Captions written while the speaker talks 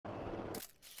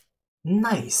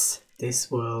Nice. This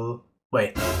will...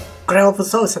 Wait.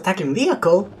 Grailvosaur is attacking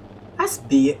vehicle? That's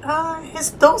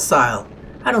it's docile.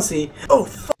 I don't see... Oh,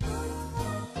 fuck.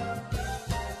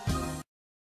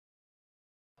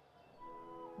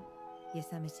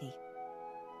 Yosemite.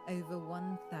 Over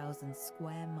 1,000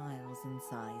 square miles in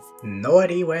size. No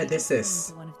idea where this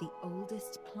is. One of the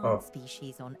oldest plant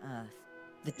species on Earth.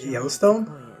 The Yellowstone?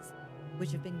 sequoias,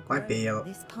 which have been Might be growing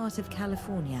in this part of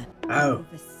California. Oh.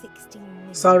 Over 16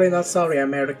 million Sorry, not sorry,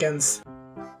 Americans.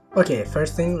 Okay,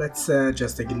 first thing, let's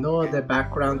just ignore the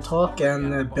background talk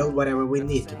and build whatever we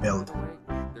need to build.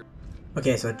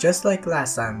 Okay, so just like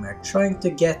last time, we're trying to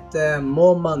get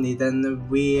more money than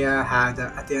we had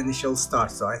at the initial start.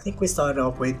 So I think we started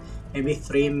off with maybe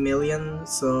 3 million,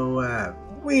 so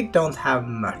we don't have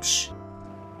much.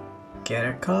 Get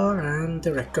a car and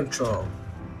direct control.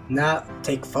 Now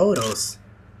take photos.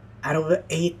 Out of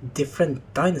 8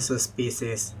 different dinosaur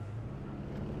species.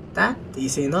 That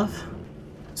easy enough.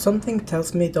 Something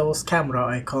tells me those camera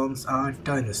icons are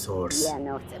dinosaurs. Yeah,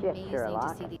 no shit,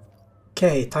 Sherlock.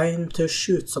 Okay, time to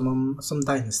shoot some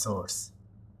dinosaurs.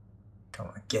 Come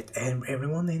on, get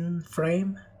everyone in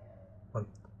frame.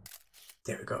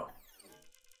 There we go.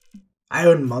 I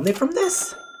earn money from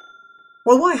this?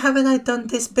 Well, why haven't I done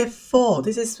this before?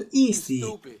 This is easy.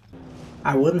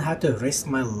 I wouldn't have to risk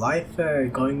my life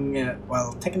going...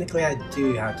 well, technically I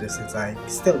do have to, since I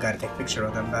still gotta take a picture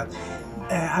of them, but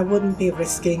I wouldn't be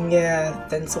risking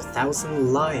tens of thousands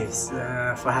lives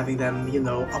for having them, you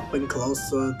know, up and close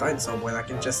to a dinosaur when I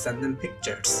can just send them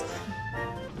pictures.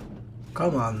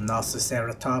 Come on,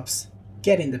 Nasuceratops,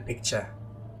 get in the picture.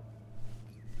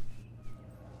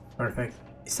 Perfect.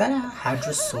 Is that a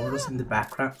Hadrosaurus in the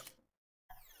background?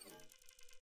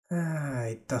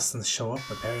 It doesn't show up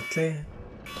apparently.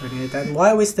 Then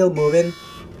why are we still moving?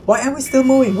 Why are we still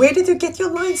moving? Where did you get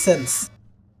your license?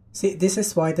 See, this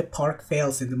is why the park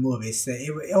fails in the movies. It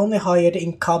only hired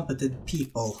incompetent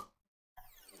people.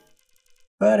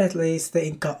 But at least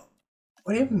the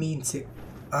what do you mean to...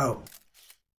 Oh.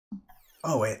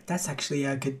 Oh wait, that's actually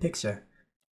a good picture.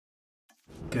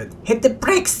 Good. Hit the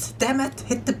brakes! Damn it!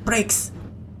 Hit the brakes!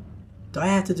 Do I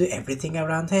have to do everything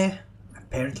around here?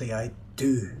 Apparently I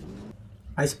do.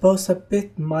 I suppose a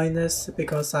bit minus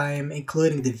because I'm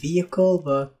including the vehicle,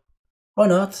 but... or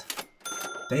not.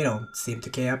 They don't seem to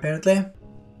care apparently.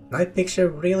 Night picture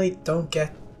really don't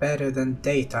get better than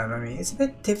daytime. I mean, it's a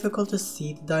bit difficult to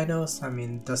see the dinos. I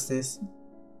mean, does this?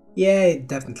 Yeah, it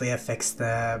definitely affects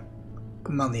the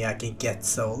money I can get,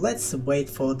 so let's wait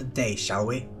for the day, shall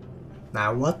we?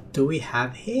 Now what do we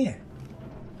have here?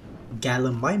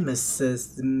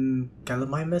 Gallimimuses,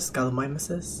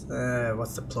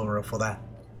 what's the plural for that?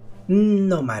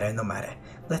 No matter.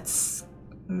 Let's,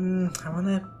 I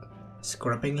wanna,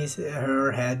 scrubbing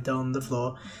her head on the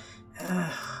floor.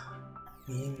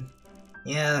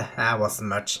 Yeah, that wasn't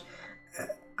much.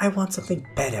 I want something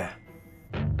better.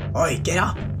 Oi, get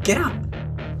up!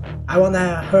 I want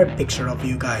a herd picture of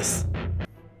you guys.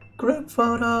 Group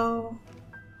photo.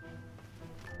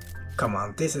 Come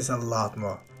on, this is a lot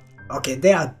more. Okay,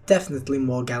 there are definitely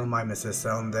more Gallimimuses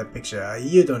on the picture.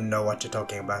 You don't know what you're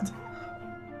talking about.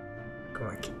 Come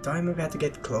on, do I maybe have to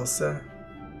get closer?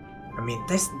 I mean,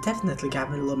 there's definitely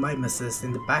Gallimimuses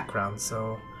in the background,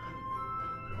 so...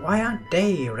 why aren't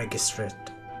they registered?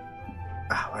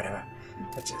 Ah, whatever.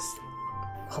 Let's just...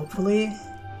 hopefully...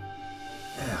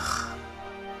 Ugh.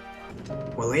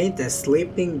 Well, ain't the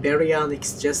sleeping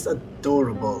baryonyx just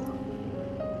adorable?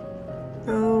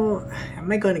 Oh,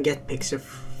 am I gonna get picture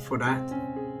for that?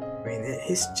 I mean,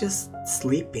 he's just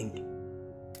sleeping.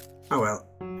 Oh well.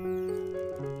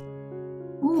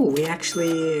 Ooh, we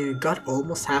actually got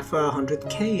almost half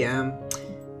 100k.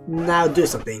 Now do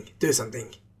something.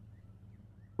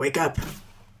 Wake up.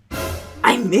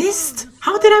 I missed?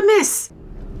 How did I miss?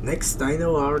 Next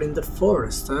dino are in the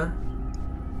forest, huh?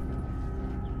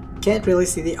 Can't really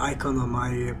see the icon on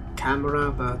my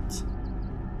camera, but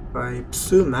if I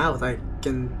zoom out I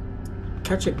can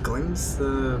catch a glimpse.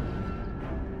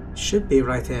 Should be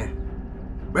right here.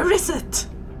 Where is it?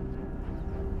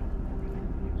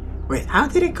 Wait, how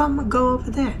did it go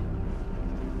over there?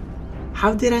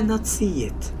 How did I not see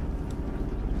it?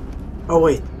 Oh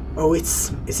wait, oh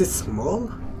is it small?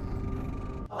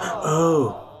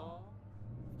 Oh,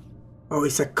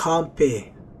 it's a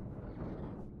compy.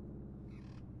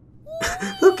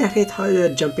 Look at it, how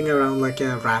they're jumping around like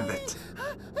a rabbit.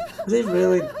 Is it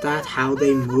really that how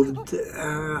they moved?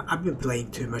 I've been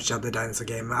playing too much of the dinosaur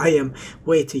game. I am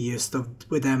way too used to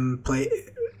with them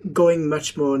going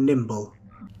much more nimble.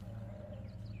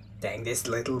 Dang, this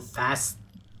little fast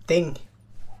thing.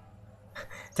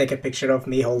 Take a picture of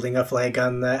me holding a flare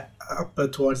gun up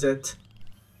towards it.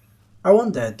 I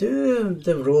wonder, do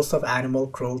the rules of animal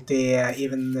cruelty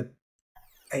even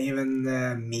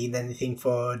mean anything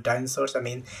for dinosaurs? I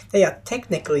mean, they are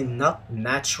technically not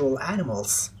natural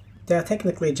animals. They are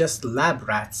technically just lab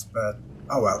rats, but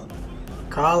oh well.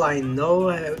 Carl, I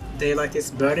know daylight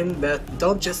is burning, but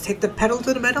don't just hit the pedal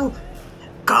to the metal.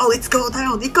 Carl, it's go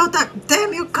down! It go down!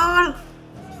 Damn you, Carl!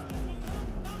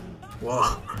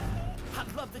 Whoa.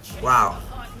 Wow.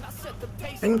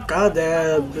 Thank God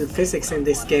the physics in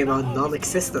this game are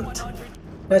non-existent.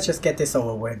 Let's just get this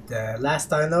over with. Last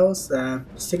dinos,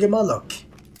 Sigimolok.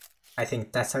 I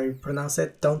think that's how you pronounce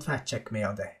it. Don't fact check me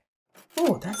on there.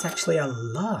 Oh, that's actually a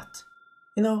lot.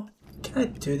 You know, can I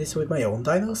do this with my own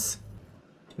dinos?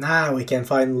 Now we can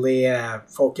finally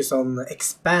focus on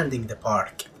expanding the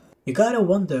park. You gotta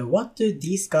wonder, what do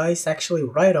these guys actually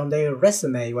write on their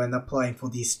resume when applying for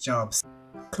these jobs?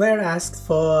 Claire asked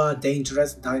for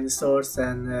dangerous dinosaurs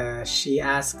and she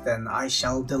asked and I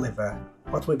shall deliver.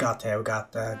 What we got here? We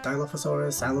got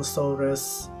Dilophosaurus,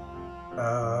 Allosaurus,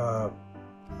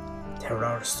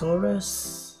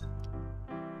 Pterosaurus,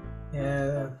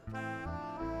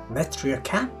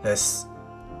 Metriocampus,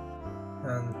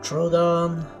 and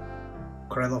Troodon,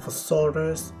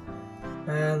 Corellophosaurus,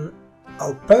 and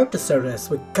Albertosaurus.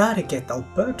 We gotta get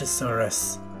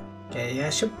Albertosaurus. Okay, I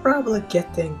should probably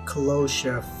get the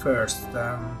enclosure first.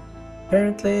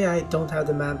 Apparently I don't have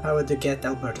the manpower to get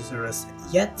Albertosaurus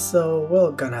yet, so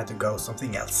we're gonna have to go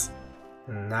something else.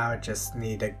 Now I just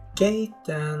need a gate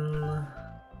and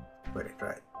put it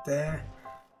right there.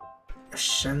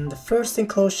 And the first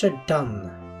enclosure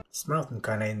done. This mountain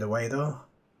kinda in the way though.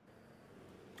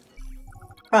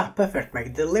 Ah, perfect, my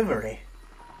delivery.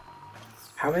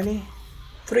 How many?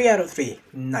 3 out of 3.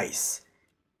 Nice.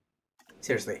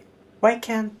 Seriously, why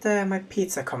can't my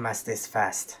pizza come as this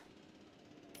fast?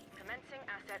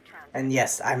 And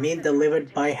yes, I mean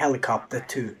delivered by helicopter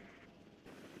too.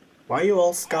 Why you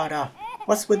all scarred up?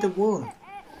 What's with the wound?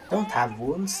 Don't have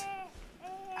wounds.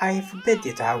 I forbid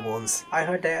you to have wounds. I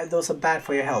heard those are bad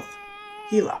for your health.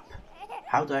 Heal up.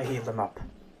 How do I heal them up?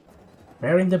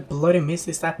 Where in the bloody mist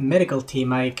is that medical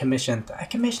team I commissioned? I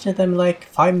commissioned them like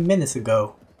 5 minutes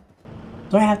ago.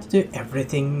 Do I have to do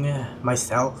everything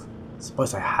myself?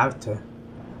 Suppose I have to.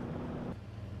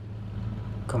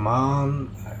 Come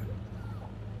on.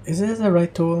 Is this the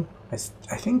right tool? I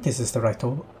think this is the right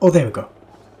tool. Oh, there we go.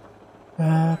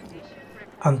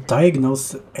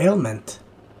 Undiagnosed ailment.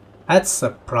 That's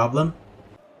a problem.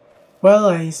 Well,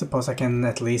 I suppose I can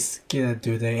at least do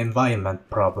the environment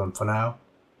problem for now.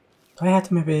 Do I have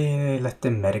to maybe let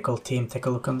the medical team take a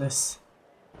look on this?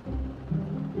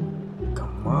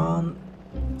 Come on.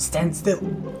 Stand still.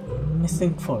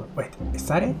 Missing 4. Wait, is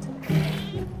that it?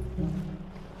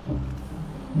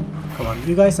 Come on,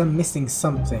 you guys are missing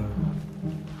something.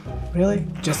 Really?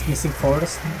 Just missing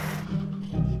forest?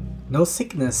 No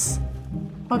sickness.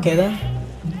 Okay then.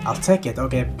 I'll take it,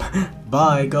 okay.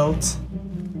 Bye, goat.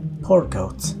 Poor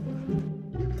goat.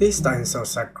 These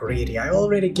dinosaurs are greedy. I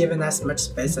already given as much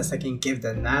space as I can give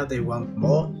them, now they want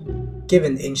more. Give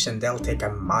an inch and they'll take a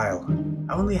mile.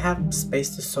 I only have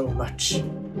space to so much.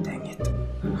 Dang it.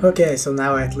 Okay, so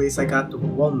now at least I got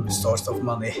one source of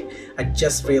money. I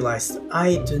just realized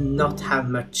I do not have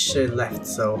much left,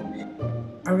 so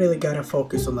I really gotta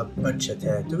focus on the budget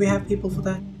here. Do we have people for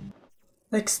that?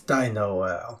 Next dino.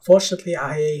 Unfortunately,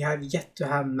 I have yet to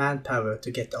have manpower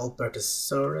to get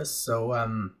Albertosaurus, so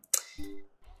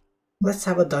let's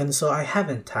have a dinosaur I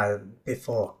haven't had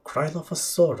before.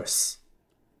 Cryolophosaurus.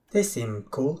 They seem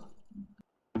cool.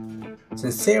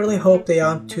 Sincerely hope they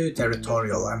aren't too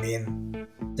territorial. I mean,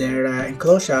 their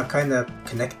enclosure are kind of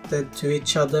connected to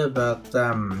each other, but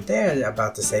they're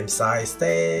about the same size.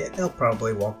 They'll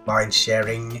probably won't mind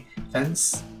sharing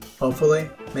fence. Hopefully,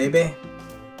 maybe.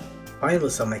 Finally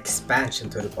some expansion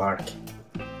to the park.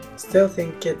 Still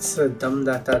think it's dumb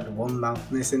that that one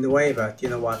mountain is in the way, but you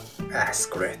know what? Ah,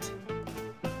 screw it.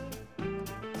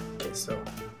 Okay, so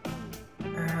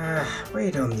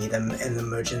we don't need an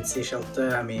emergency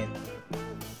shelter. I mean,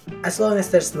 as long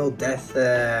as there's no death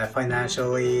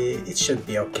financially, it should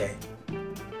be okay.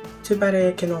 Too bad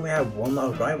I can only have one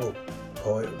arrival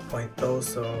point though,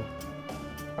 so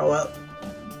oh well.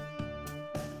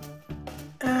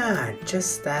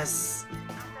 Just as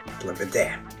delivered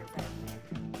there.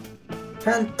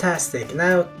 Fantastic,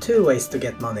 now 2 ways to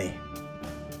get money.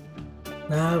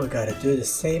 Now we gotta do the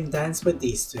same dance with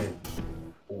these two.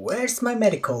 Where's my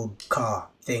medical car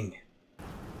thing?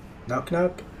 Knock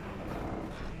knock.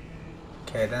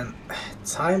 Okay then,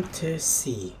 time to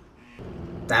see.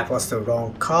 That was the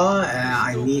wrong car,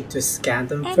 I need to scan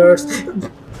them first.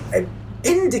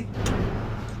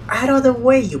 Out of the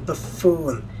way, you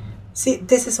buffoon! See,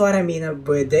 this is what I mean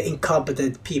with the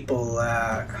incompetent people,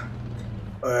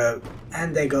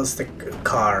 and there goes the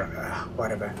car,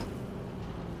 whatever.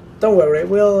 Don't worry,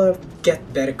 we'll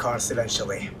get better cars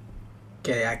eventually.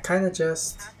 Okay, I kinda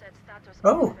just...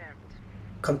 Oh!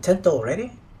 Content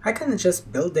already? I kinda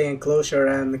just build the enclosure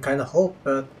and kinda hope,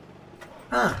 but...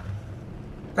 Ah!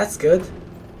 That's good.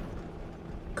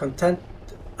 Content...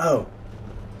 Oh.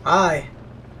 Hi!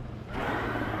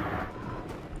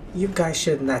 You guys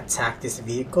shouldn't attack this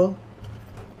vehicle.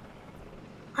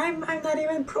 I'm not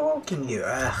even provoking you.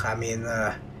 I mean,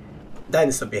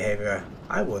 dinosaur behavior.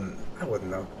 I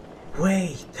wouldn't know.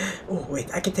 Wait! Oh wait,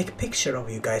 I can take a picture of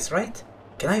you guys, right?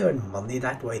 Can I earn money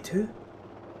that way too?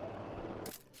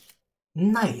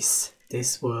 Nice!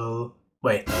 This will...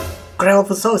 Wait.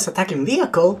 Grelphosaurus attacking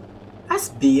vehicle?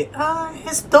 That's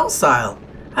it's docile.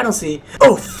 I don't see...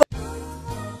 Oh f***!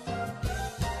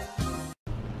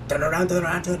 Turn around, turn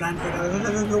around, turn around,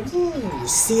 turn around. Ooh,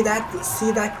 see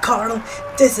that, Carl?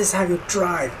 This is how you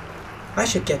drive. I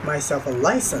should get myself a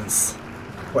license.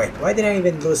 Wait, why did I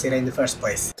even lose it in the first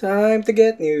place? Time to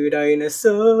get new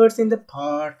dinosaurs in the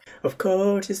park. Of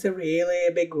course, it's the really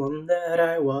big one that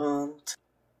I want.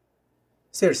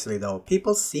 Seriously though,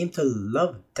 people seem to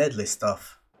love deadly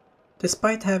stuff.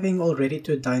 Despite having already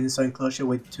 2 dinosaur enclosure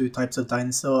with 2 types of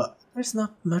dinosaur, there's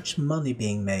not much money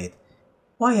being made.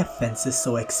 Why are fences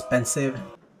so expensive?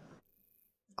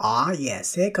 Ah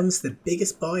yes, here comes the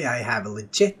biggest boy I have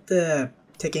legit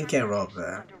taken care of.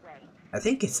 I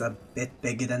think it's a bit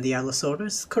bigger than the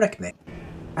Allosaurus, correct me.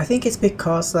 I think it's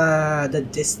because the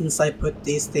distance I put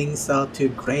these things are too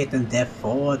great and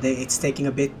therefore it's taking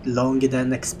a bit longer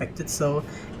than expected, so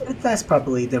that's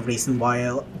probably the reason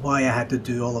why I had to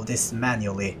do all of this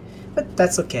manually. But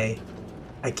that's okay.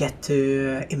 I get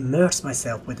to immerse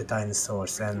myself with the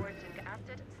dinosaurs and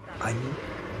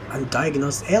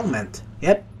undiagnosed ailment.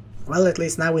 Yep. Well, at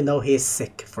least now we know he is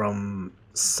sick from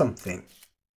something.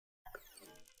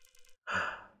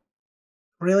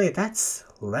 Really, that's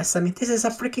less? I mean, this is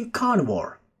a freaking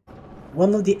carnivore.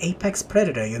 One of the apex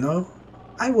predator, you know?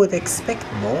 I would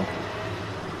expect more.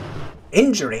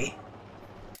 Injury?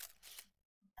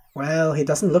 Well, he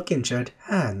doesn't look injured.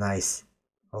 Ah, nice.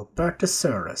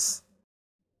 Albertosaurus.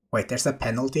 Wait, there's a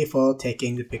penalty for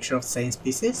taking the picture of same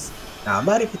species? Now,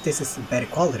 not if this is better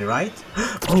quality, right?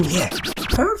 Oh yeah,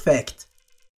 perfect!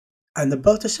 And the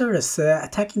Albertosaurus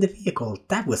attacking the vehicle,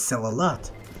 that will sell a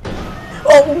lot.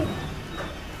 Oh!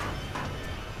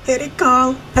 Hit it,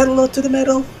 Carl! Pedal to the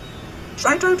metal!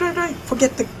 Try!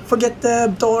 Forget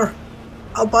the door!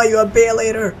 I'll buy you a beer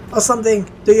later, or something.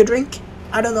 Do you drink?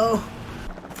 I don't know.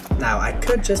 Now, I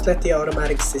could just let the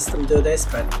automatic system do this,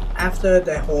 but after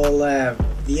the whole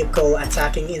vehicle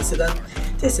attacking incident,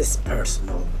 this is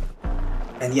personal.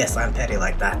 And yes, I'm petty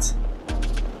like that.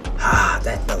 Ah,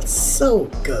 that felt so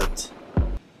good.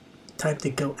 Time to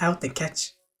go out and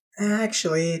catch...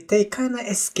 Actually, they kinda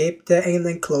escaped an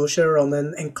enclosure on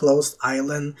an enclosed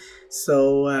island,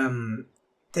 so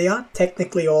they are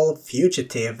technically all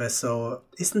fugitive, so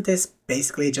isn't this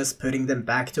basically just putting them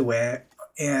back to where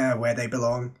they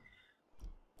belong?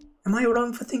 Am I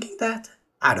wrong for thinking that?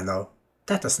 I don't know.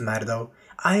 That doesn't matter though.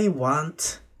 I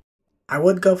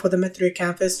would go for the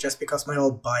Metriacanthus just because my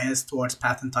whole bias towards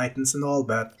Pattern Titans and all,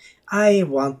 but I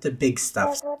want the big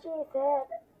stuff.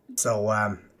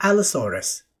 So,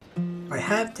 Allosaurus. I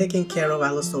have taken care of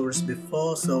Allosaurus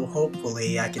before, so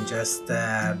hopefully I can just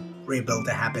rebuild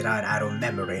the habitat out of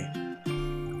memory.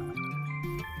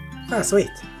 Ah,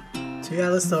 sweet. 2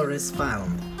 Allosaurus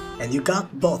found. And you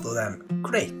got both of them.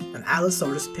 Great, an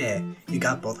Allosaurus pair. You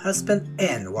got both husband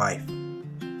and wife.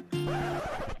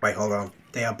 Wait, hold on.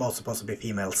 They are both supposed to be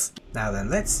females. Now then,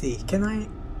 let's see. Can I...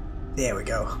 There we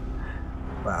go.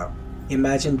 Wow.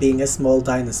 Imagine being a small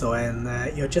dinosaur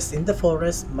and you're just in the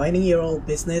forest, minding your own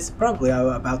business, probably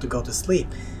about to go to sleep.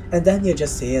 And then you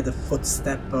just hear the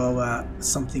footstep of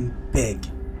something big.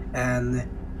 And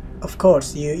of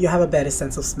course, you have a better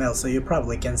sense of smell, so you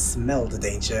probably can smell the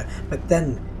danger. But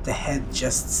then the head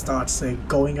just starts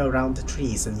going around the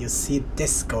trees and you see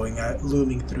this going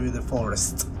looming through the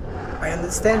forest. I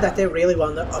understand that they really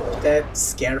want to up that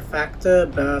scare factor,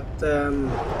 but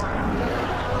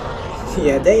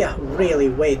yeah, they are really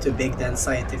way too big than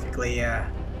scientifically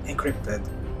encrypted.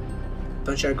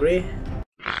 Don't you agree?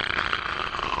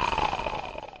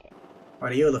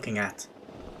 What are you looking at?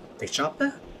 The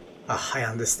chopper? Ah, I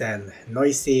understand.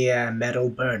 Noisy metal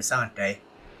birds, aren't they?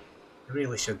 I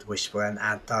really should wish for an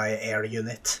anti-air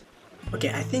unit. Okay,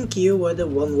 I think you were the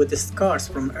one with the scars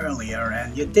from earlier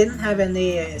and you didn't have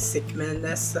any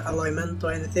sickness alignment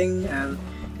or anything, and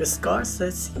Your scars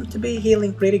seem to be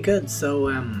healing pretty good,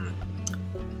 so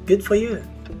good for you.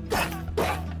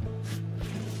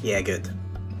 Yeah, good.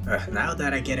 Now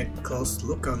that I get a close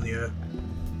look on your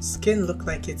skin, look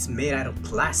like it's made out of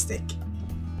plastic.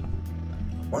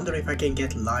 Wonder if I can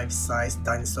get life-sized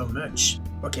dinosaur merch.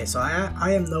 Okay, so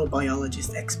I am no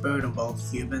biologist expert on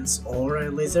both humans or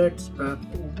lizards, but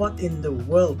what in the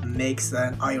world makes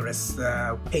an iris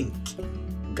pink?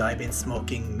 Guy been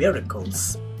smoking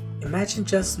miracles. Imagine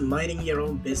just minding your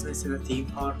own business in a theme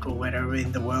park or wherever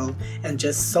in the world and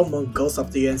just someone goes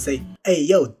up to you and say, "Hey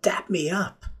yo, dap me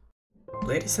up!"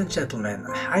 Ladies and gentlemen,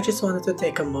 I just wanted to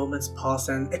take a moment's pause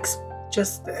and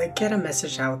just get a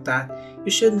message out that you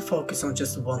shouldn't focus on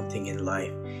just one thing in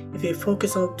life. If you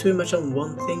focus on too much on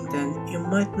one thing, then you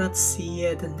might not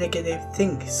see the negative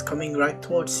things coming right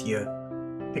towards you.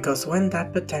 Because when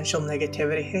that potential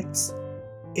negativity hits,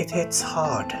 it hits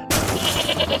hard.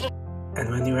 And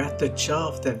when you're at the jaw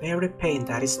of the very pain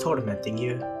that is tormenting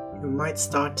you, you might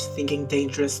start thinking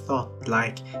dangerous thoughts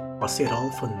like, was it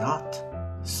all for naught?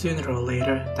 Sooner or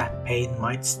later, that pain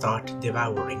might start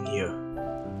devouring you.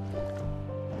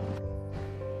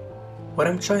 What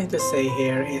I'm trying to say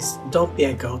here is, don't be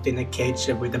a goat in a cage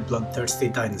with a bloodthirsty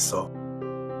dinosaur.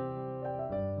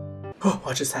 Oh,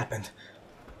 what just happened?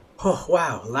 Oh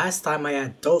wow, last time I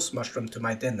had those mushrooms to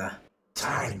my dinner.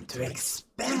 Time to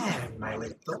expand my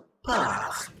little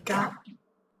parka.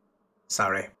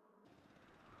 Sorry.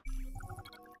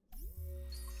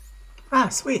 Ah,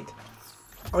 sweet.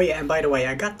 Oh yeah, and by the way,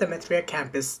 I got the Metria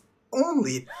Campus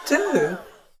only 2?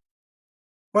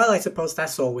 Well, I suppose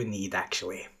that's all we need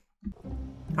actually.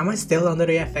 Am I still under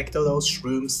the effect of those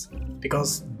shrooms?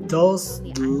 Because those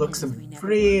looks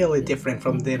really different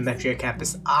from the Metria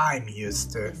Campus I'm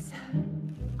used to.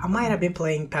 I might have been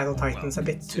playing Paddle Titans a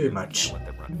bit too much.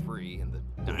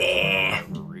 Yeah.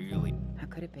 How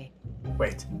could it be?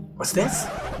 Wait, what's this?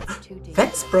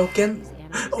 That's broken!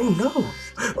 Oh no!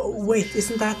 Oh, wait,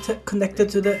 isn't that connected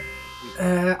to the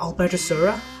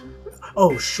Albertosaura?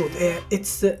 Oh shoot,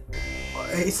 it's a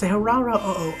Harara.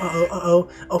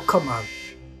 Oh, come on.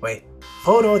 Wait,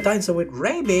 photo dinosaur with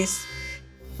rabies?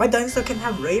 My dinosaur can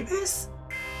have rabies?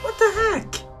 What the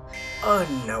heck? Oh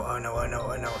no,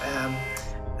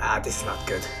 this is not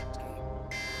good.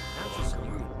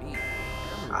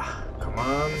 Come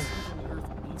on.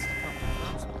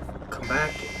 Come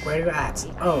back. Where are you at?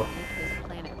 Oh.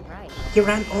 He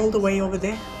ran all the way over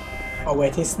there? Oh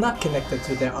wait, he's not connected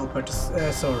to the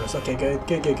Albertosaurus. Okay,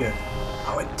 good.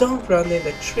 Oh, don't run in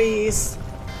the trees.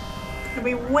 It's gonna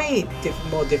be way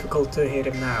more difficult to hit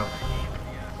him now.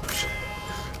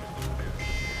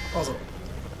 Also,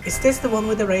 is this the one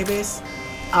with the rabies?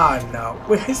 Ah no,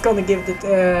 he's gonna give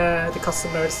the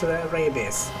customers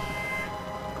rabies.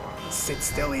 Sit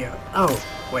still here. Oh,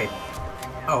 wait.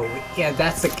 Oh, yeah,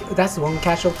 that's one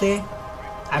casualty.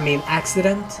 I mean,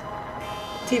 accident.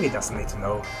 TV doesn't need to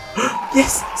know.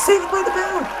 Yes! Saved by the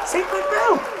bell! Saved by the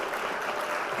bell!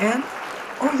 And,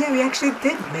 oh yeah, we actually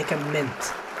did make a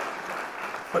mint.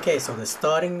 Okay, so the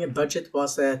starting budget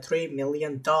was $3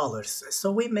 million.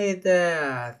 So we made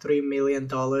 $3 million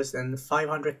and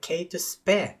 $500K to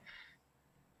spare.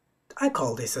 I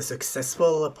call this a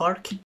successful park.